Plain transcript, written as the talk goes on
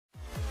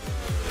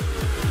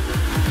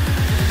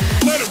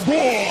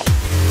Ep.4.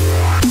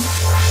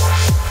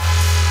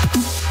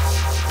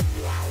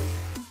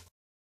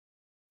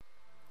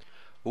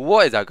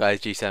 What is up,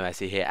 guys?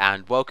 G7Messi here,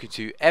 and welcome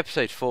to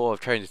episode 4 of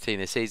Training the Team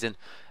this season.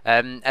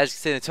 As you can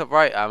see in the top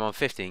right, I'm on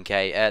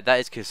 15k. That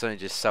is because something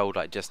just sold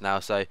like just now,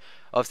 so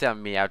obviously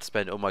I'm being able to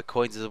spend all my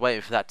coins as I'm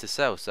waiting for that to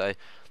sell. So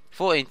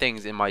 14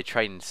 things in my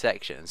trading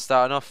section.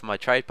 Starting off my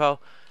trade pile,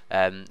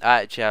 I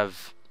actually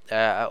have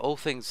all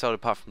things sold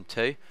apart from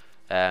 2.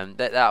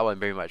 That won't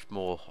bring much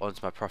more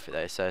onto my profit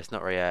though, so it's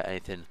not really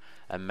anything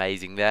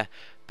amazing there.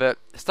 But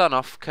starting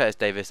off, Curtis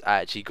Davis, I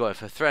actually got him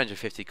for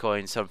 350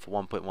 coins, sold for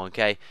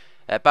 1.1k.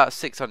 About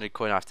 600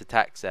 coin after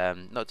tax,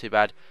 not too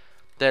bad.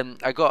 Then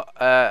I got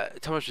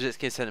Thomas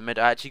Rositzky in centre mid.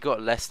 I actually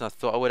got less than I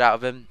thought I would out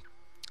of him.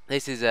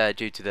 This is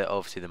due to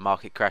obviously the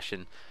market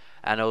crashing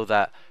and all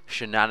that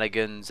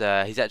shenanigans.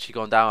 He's actually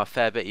gone down a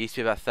fair bit. He used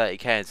to be about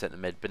 30k in centre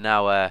mid, but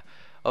now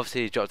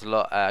obviously he's dropped a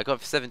lot. I got him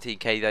for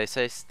 17k though,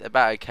 so it's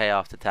about a k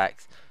after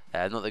tax.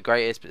 Not the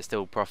greatest, but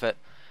still profit.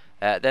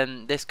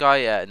 Then this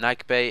guy,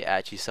 Nagbe,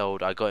 actually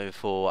sold. I got him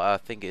for, I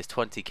think it's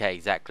 20k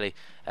exactly.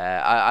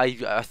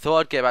 I thought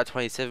I'd get about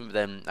 27, but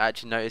then I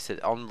actually noticed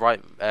that on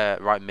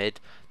right mid,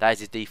 that is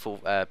his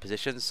default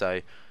position.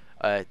 So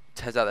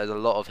turns out there's a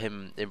lot of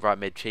him in right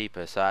mid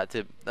cheaper. So I had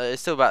to.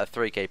 It's still about a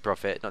 3k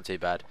profit, not too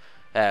bad.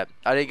 I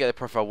didn't get the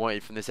profit I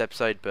wanted from this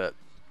episode, but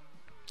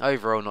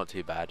overall not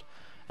too bad.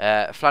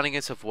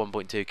 Flanagan sold for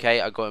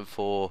 1.2k. I got him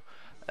for,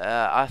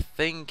 I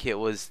think it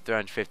was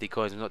 350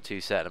 coins. I'm not too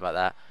certain about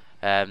that.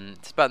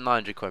 It's about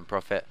 900 coin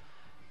profit.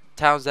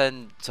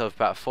 Townsend sold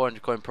for about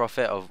 400 coin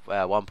profit of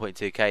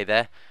 1.2k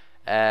there.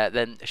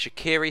 Then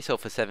Shaqiri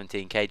sold for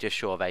 17k, just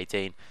short of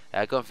 18.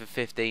 I got him for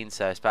 15,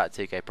 so it's about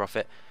 2k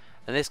profit.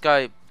 And this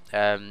guy,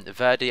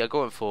 Verdi, I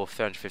got him for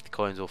 350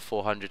 coins or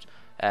 400.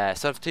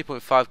 Sold for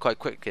 2.5 quite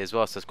quickly as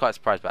well, so I was quite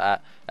surprised about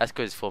that. That's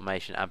good as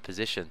formation and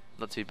position.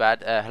 Not too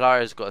bad.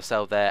 Hilaria's got a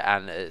sell there,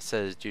 and it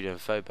says Julian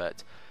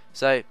Faubert.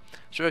 So,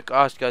 should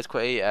I ask you guys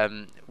quickly,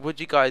 would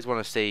you guys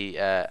want to see,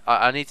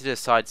 I need to do a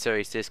side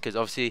series to this, because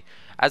obviously,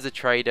 as a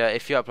trader,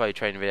 if you upload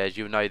trading videos,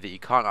 you'll know that you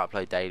can't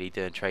upload daily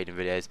doing trading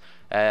videos,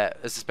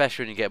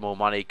 especially when you get more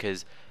money,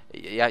 because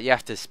you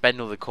have to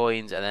spend all the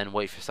coins and then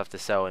wait for stuff to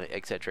sell, and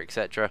etc,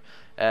 etc.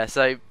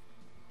 So,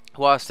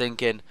 what I was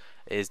thinking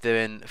is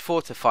doing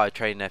 4 to 5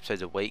 trading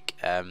episodes a week.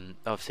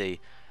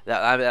 Obviously,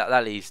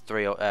 that leaves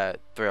 3 or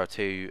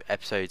 2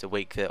 episodes a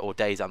week or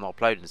days I'm not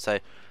uploading. So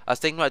I was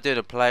thinking about doing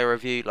a player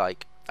review.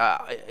 Like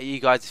you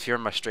guys, if you're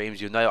in my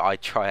streams, you'll know I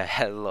try a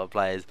hell of a lot of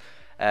players.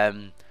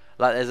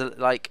 Like there's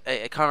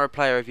a kind of a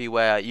player review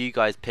where you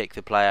guys pick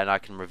the player and I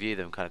can review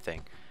them, kind of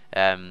thing.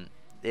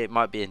 It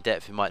might be in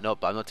depth, it might not,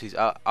 but I'm not too.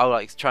 I'll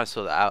like try and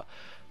sort that out.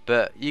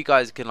 But you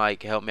guys can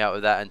like help me out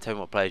with that and tell me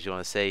what players you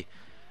want to see.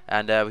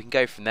 And we can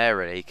go from there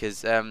really,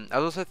 because I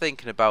was also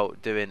thinking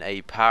about doing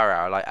a power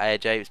hour like Air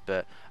Japes,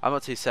 but I'm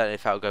not too certain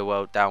if that will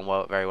go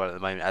very well at the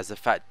moment, as the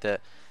fact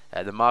that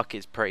the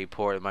market's pretty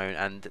poor at the moment,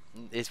 and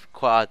it's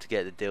quite hard to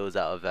get the deals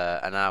out of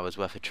an hour's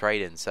worth of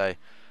trading. So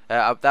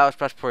that's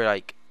probably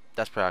like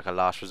a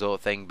last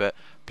resort thing, but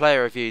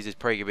player reviews is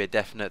probably gonna be a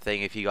definite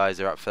thing if you guys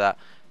are up for that.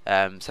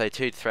 So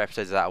 2 to 3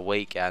 episodes of that a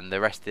week, and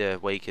the rest of the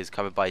week is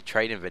covered by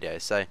trading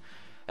videos. So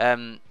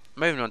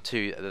moving on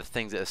to the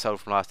things that are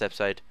sold from last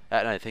episode.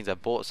 No, things I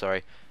bought,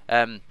 sorry.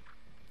 It's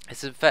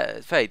some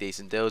fairly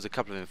decent deals, a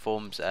couple of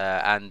informs,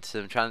 and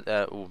some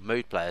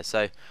mood players.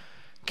 So,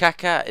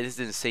 Kaka, this is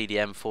in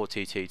CDM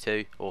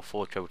 4222, or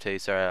 4222,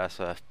 sorry, I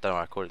don't know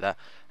why I called it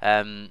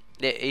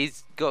that.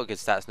 He's got good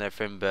stats and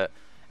everything, but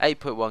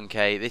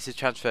 8.1k, this is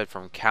transferred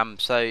from Cam,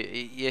 so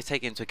you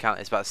take into account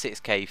it's about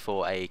 6k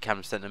for a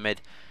Cam centre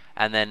mid,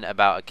 and then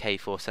about a k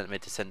for centre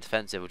mid to centre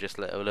defensive, or just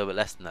a little bit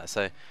less than that.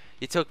 So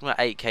you're talking about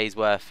 8k's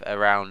worth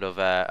around of,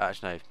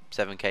 actually no,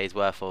 7k's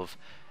worth of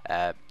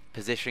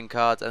position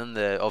cards, and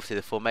then obviously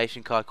the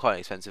formation card, quite an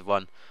expensive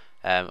one,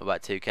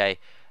 about 2k,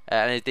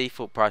 and his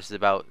default price is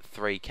about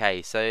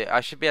 3k. So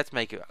I should be able to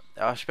make it.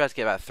 I should be able to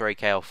get about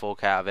 3k or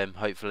 4k out of him,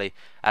 hopefully,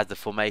 as the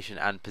formation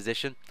and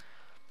position.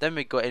 Then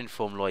we got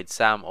Inform Lloyd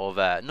Sam of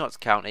Notts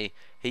County.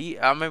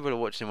 I remember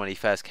watching him when he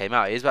first came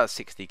out. He was about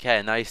 60k,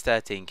 and now he's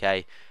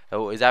 13k.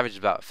 His average is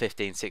about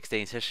 15,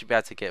 16, so I should be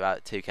able to get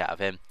about 2k out of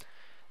him.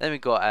 Then we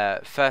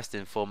got First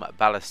Inform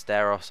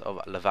Ballesteros of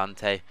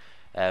Levante.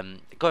 Got him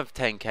for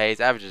 10k. His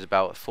average is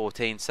about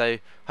 14, so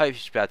hope you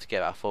should be able to get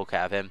about 4k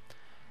out of him.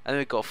 And then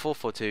we've got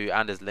 442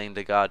 Anders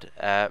Lindegaard.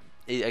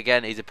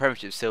 Again, he's a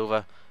Premiership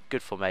Silver,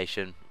 good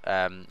formation,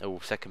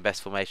 or second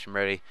best formation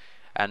really.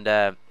 And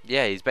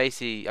yeah, he's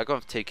basically, I got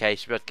him for 2k,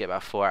 should be able to get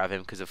about 4 out of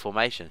him because of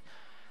formation.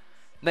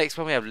 Next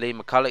one we have Lee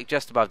McCulloch,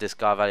 just above this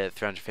guy, valued at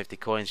 350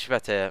 coins. Should be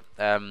able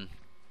to,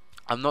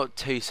 I'm not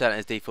too certain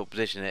his default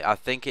position. I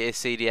think it is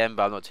CDM,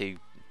 but I'm not too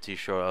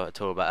sure at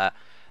all about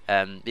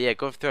that. But yeah,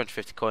 going for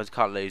 350 coins,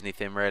 can't lose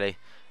anything really.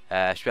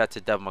 Should be able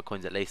to double my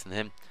coins at least on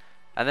him.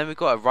 And then we've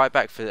got a right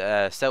back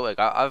for Celtic.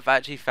 I've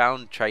actually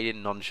found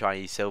trading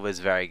non-shiny silvers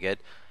very good.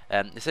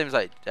 It seems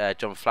like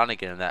John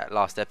Flanagan in that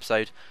last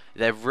episode.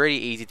 They're really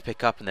easy to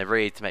pick up and they're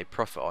really easy to make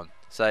profit on.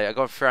 So I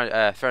got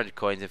 300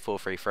 coins in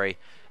 433.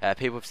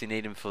 People obviously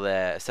need them for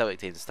their Celtic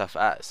teams and stuff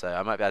like that, so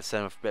I might be able to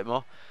sell them for a bit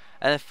more.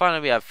 And then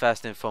finally we have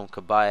first informed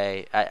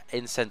Kabaye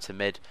in centre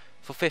mid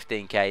for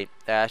 15k.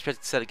 I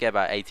expect to get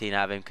about 18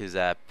 out of him because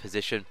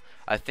position.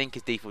 I think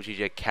his default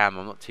GG cam,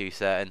 I'm not too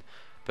certain.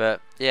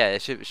 But yeah,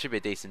 it should be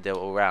a decent deal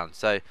all round.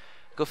 So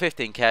got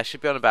 15k, I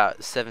should be on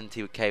about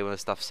 70k when the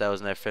stuff sells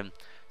and everything.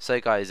 So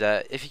guys,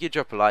 if you could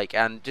drop a like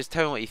and just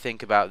tell me what you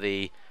think about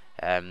the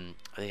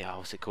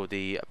what's it called,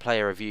 the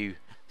player review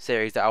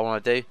series that I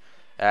want to do.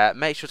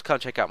 Make sure to come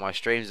check out my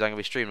streams. I'm going to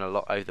be streaming a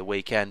lot over the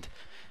weekend.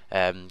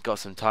 Got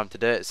some time to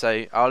do it,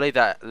 so I'll leave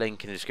that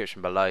link in the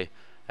description below.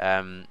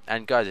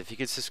 And guys, if you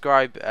could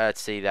subscribe to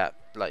see that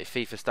like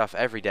FIFA stuff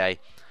every day,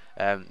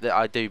 that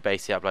I do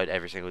basically upload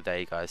every single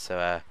day, guys.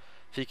 So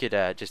if you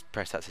could just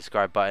press that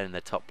subscribe button in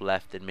the top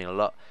left, it'd mean a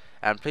lot.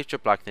 And please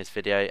drop a like in this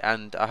video,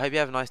 and I hope you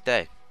have a nice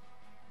day.